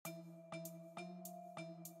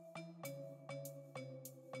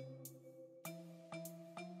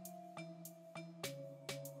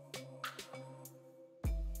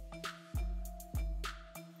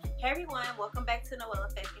Hey everyone, welcome back to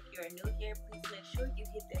TheNoelEffect. If you're new here, please make sure you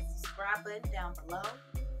hit that subscribe button down below.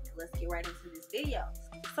 And let's get right into this video.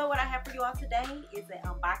 So what I have for you all today is an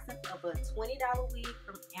unboxing of a $20 wig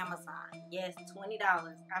from Amazon. Yes,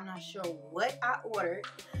 $20. I'm not sure what I ordered.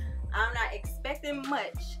 I'm not expecting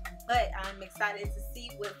much, but I'm excited to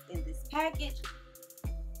see what's in this package.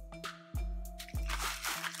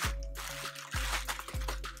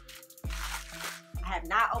 I have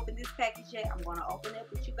not opened this package yet. I'm going to open it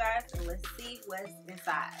with you guys and let's see what's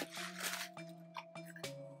inside.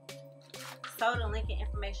 So the link and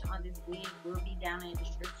information on this wig will be down in the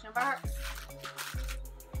description box.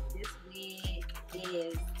 This wig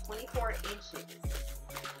is 24 inches.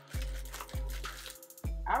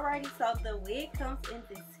 Alrighty, so the wig comes in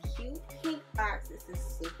this cute pink box. This is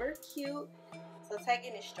super cute. So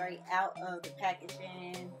taking it straight out of the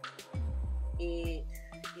packaging, it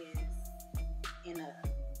is in a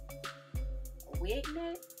wig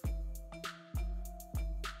net.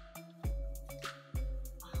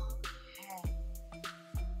 Okay.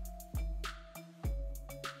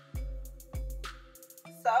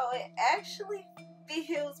 So it actually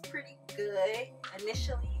feels pretty good.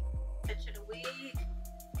 Initially, touching the wig.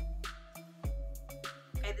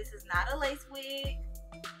 Okay, this is not a lace wig.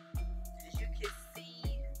 As you can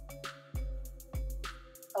see,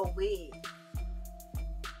 a wig.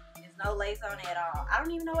 No lace on it at all. I don't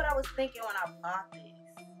even know what I was thinking when I bought this.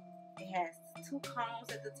 It has two combs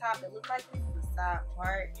at the top. It looks like this is the side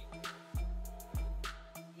part.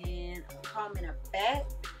 And a comb in the back.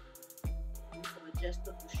 And some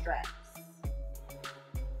adjustable straps.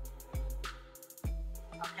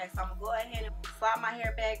 Okay, so I'm going to go ahead and slide my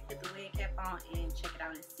hair back, put the wig cap on, and check it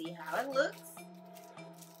out and see how it looks.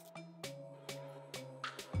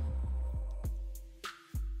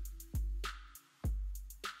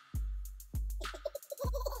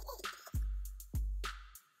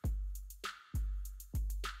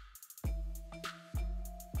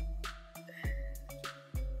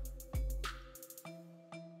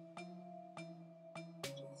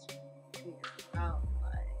 Oh,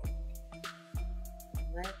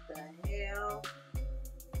 what the hell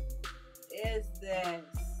is this?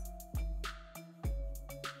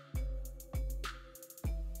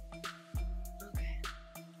 Okay,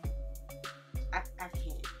 I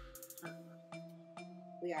can't.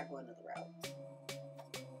 We are going another route.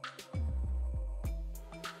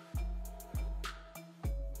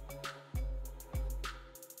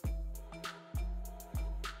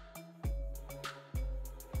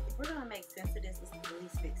 We're gonna make sense of this. Let's at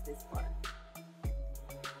least fix this part.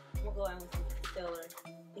 We'll go in with some concealer.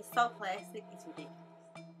 It's so plastic, it's ridiculous.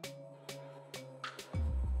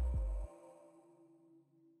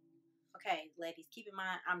 Okay, ladies, keep in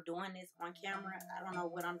mind I'm doing this on camera. I don't know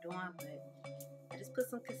what I'm doing, but I just put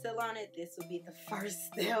some concealer on it. This will be the first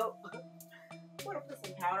step. I'm gonna put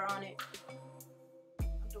some powder on it.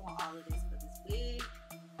 I'm doing all of this for this wig,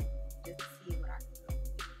 just to see what I can do.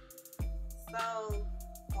 So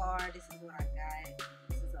this is what I got.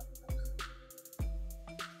 This is up close.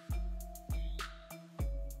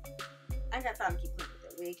 I ain't got time to keep putting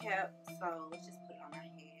with the wig cap, so let's just put it on my head.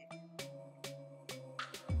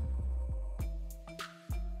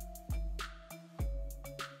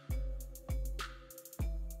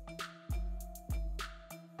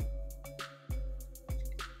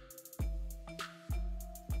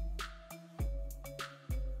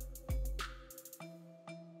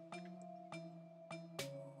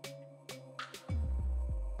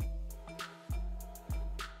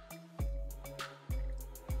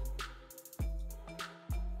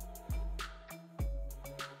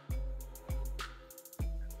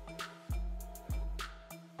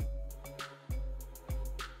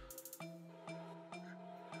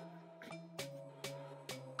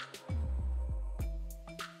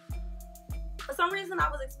 For some reason, I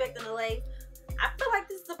was expecting a lace. I feel like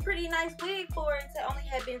this is a pretty nice wig for it to only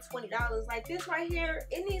have been $20. Like this right here,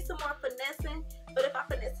 it needs some more finessing. But if I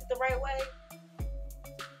finesse it the right way,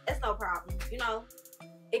 that's no problem. You know,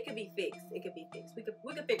 it could be fixed. It could be fixed. We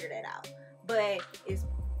could figure that out. But it's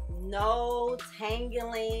no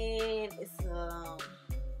tangling. It's not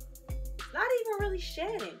even really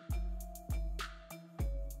shedding.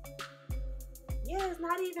 Yeah, it's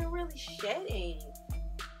not even really shedding.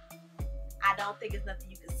 I don't think it's nothing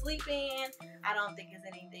you can sleep in. I don't think it's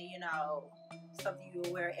anything, you know, something you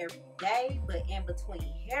will wear every day. But in between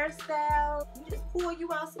hairstyles, you just pull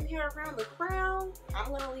you out some hair around the crown. I'm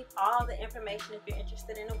going to leave all the information if you're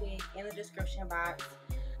interested in the wig in the description box.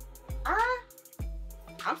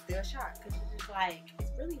 I'm still shocked because it's just like,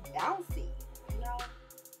 it's really bouncy, you know.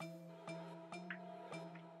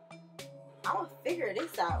 I'm gonna figure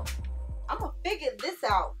this out. I'm gonna figure this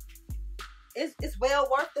out. it's well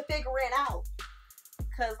worth the figuring out.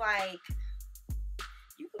 Cause like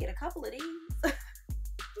you can get a couple of these. You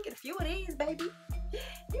can get a few of these, baby. You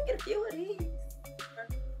can get a few of these.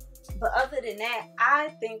 But other than that, I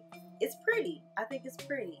think it's pretty. I think it's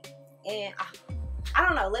pretty. And I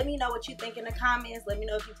don't know. Let me know what you think in the comments. Let me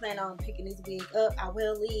know if you plan on picking this wig up. I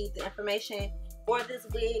will leave the information for this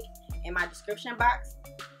wig in my description box.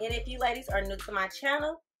 And if you ladies are new to my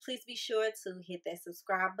channel, please be sure to hit that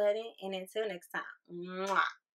subscribe button. And until next time, mwah.